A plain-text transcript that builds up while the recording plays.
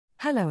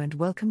Hello and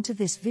welcome to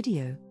this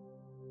video.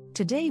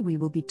 Today we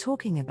will be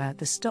talking about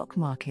the stock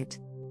market.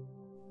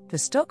 The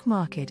stock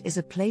market is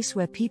a place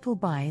where people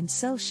buy and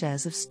sell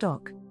shares of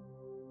stock.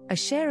 A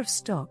share of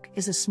stock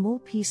is a small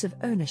piece of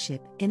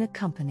ownership in a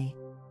company.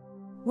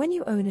 When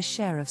you own a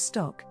share of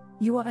stock,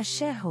 you are a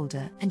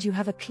shareholder and you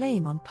have a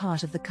claim on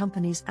part of the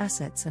company's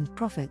assets and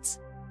profits.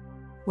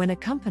 When a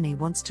company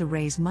wants to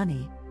raise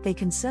money, they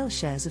can sell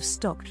shares of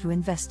stock to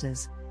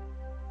investors.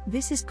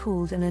 This is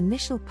called an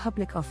initial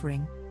public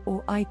offering,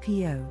 or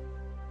IPO.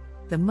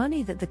 The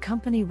money that the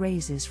company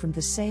raises from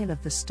the sale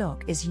of the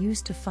stock is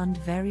used to fund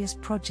various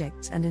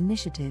projects and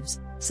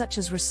initiatives, such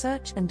as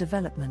research and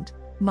development,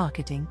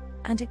 marketing,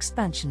 and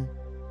expansion.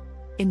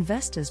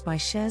 Investors buy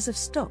shares of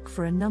stock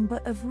for a number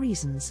of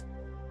reasons.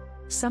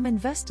 Some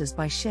investors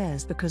buy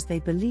shares because they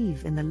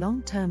believe in the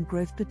long-term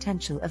growth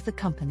potential of the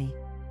company.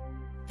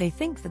 They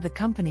think that the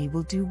company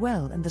will do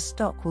well and the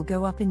stock will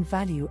go up in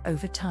value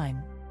over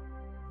time.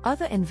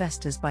 Other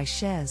investors buy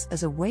shares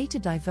as a way to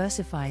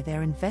diversify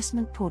their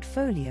investment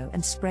portfolio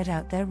and spread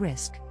out their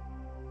risk.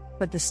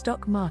 But the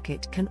stock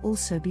market can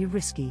also be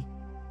risky.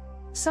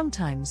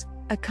 Sometimes,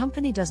 a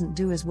company doesn't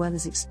do as well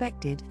as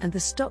expected and the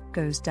stock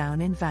goes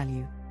down in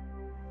value.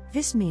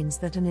 This means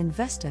that an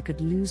investor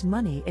could lose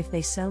money if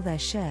they sell their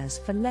shares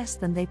for less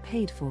than they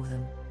paid for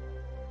them.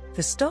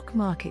 The stock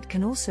market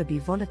can also be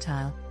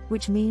volatile,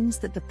 which means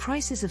that the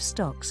prices of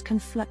stocks can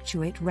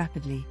fluctuate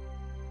rapidly.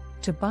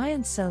 To buy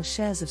and sell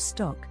shares of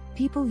stock,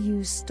 people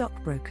use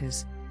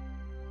stockbrokers.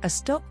 A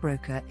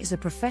stockbroker is a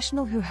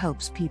professional who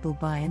helps people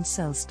buy and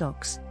sell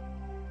stocks.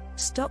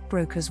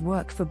 Stockbrokers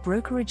work for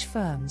brokerage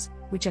firms,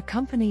 which are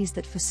companies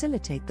that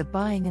facilitate the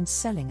buying and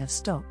selling of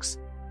stocks.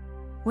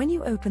 When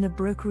you open a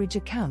brokerage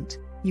account,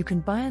 you can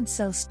buy and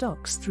sell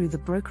stocks through the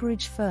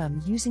brokerage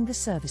firm using the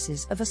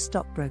services of a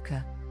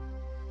stockbroker.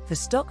 The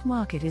stock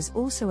market is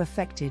also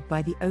affected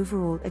by the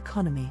overall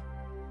economy.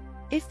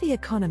 If the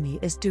economy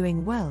is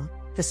doing well,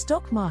 the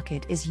stock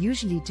market is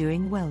usually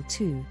doing well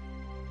too.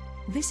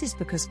 This is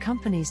because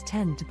companies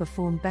tend to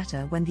perform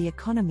better when the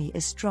economy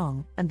is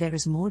strong and there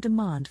is more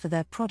demand for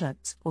their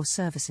products or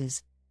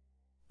services.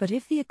 But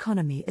if the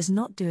economy is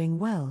not doing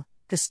well,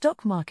 the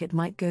stock market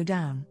might go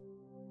down.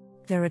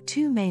 There are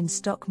two main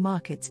stock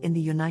markets in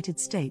the United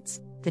States,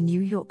 the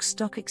New York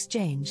Stock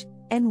Exchange,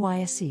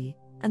 NYSE,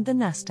 and the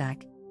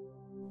Nasdaq.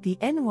 The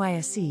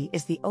NYSE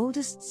is the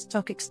oldest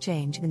stock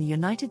exchange in the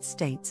United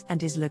States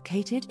and is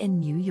located in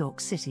New York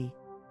City.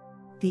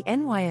 The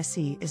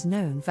NYSE is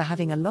known for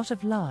having a lot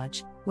of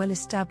large,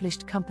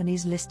 well-established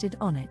companies listed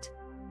on it.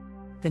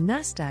 The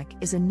Nasdaq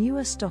is a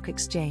newer stock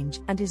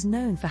exchange and is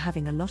known for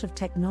having a lot of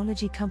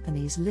technology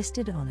companies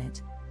listed on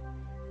it.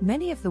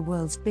 Many of the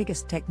world's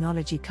biggest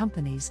technology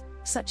companies,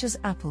 such as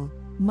Apple,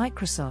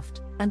 Microsoft,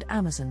 and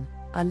Amazon,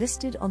 are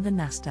listed on the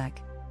Nasdaq.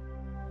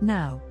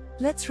 Now,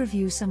 let's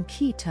review some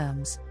key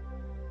terms.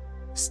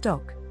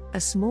 Stock,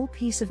 a small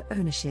piece of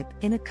ownership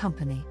in a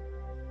company.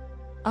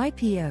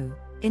 IPO,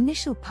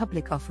 initial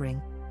public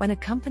offering, when a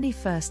company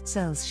first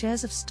sells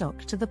shares of stock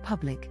to the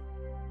public.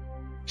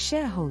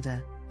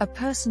 Shareholder, a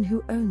person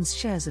who owns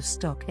shares of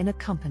stock in a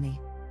company.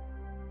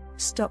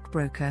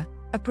 Stockbroker,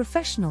 a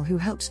professional who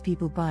helps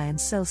people buy and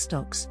sell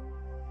stocks.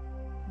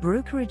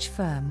 Brokerage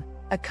firm,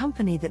 a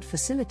company that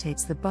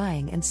facilitates the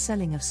buying and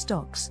selling of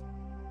stocks.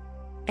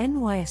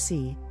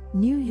 NYSE,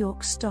 New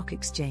York Stock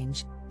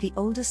Exchange, the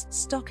oldest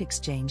stock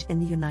exchange in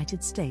the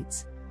United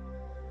States.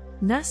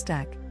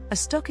 Nasdaq, a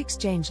stock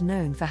exchange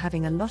known for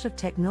having a lot of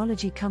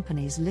technology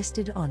companies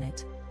listed on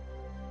it.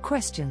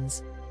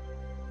 Questions.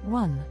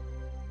 1.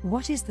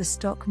 What is the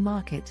stock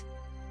market?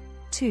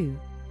 2.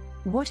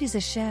 What is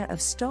a share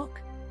of stock?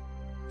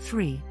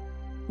 3.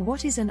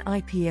 What is an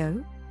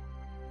IPO?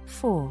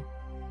 4.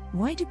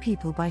 Why do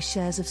people buy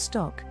shares of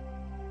stock?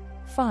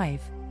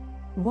 5.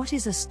 What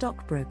is a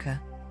stockbroker?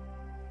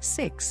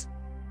 6.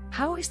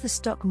 How is the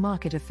stock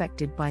market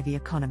affected by the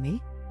economy?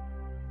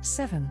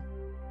 7.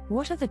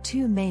 What are the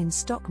two main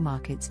stock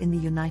markets in the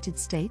United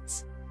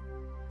States?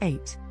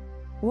 8.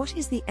 What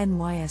is the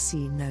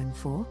NYSE known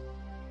for?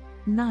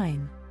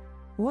 9.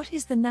 What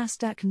is the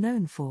Nasdaq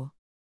known for?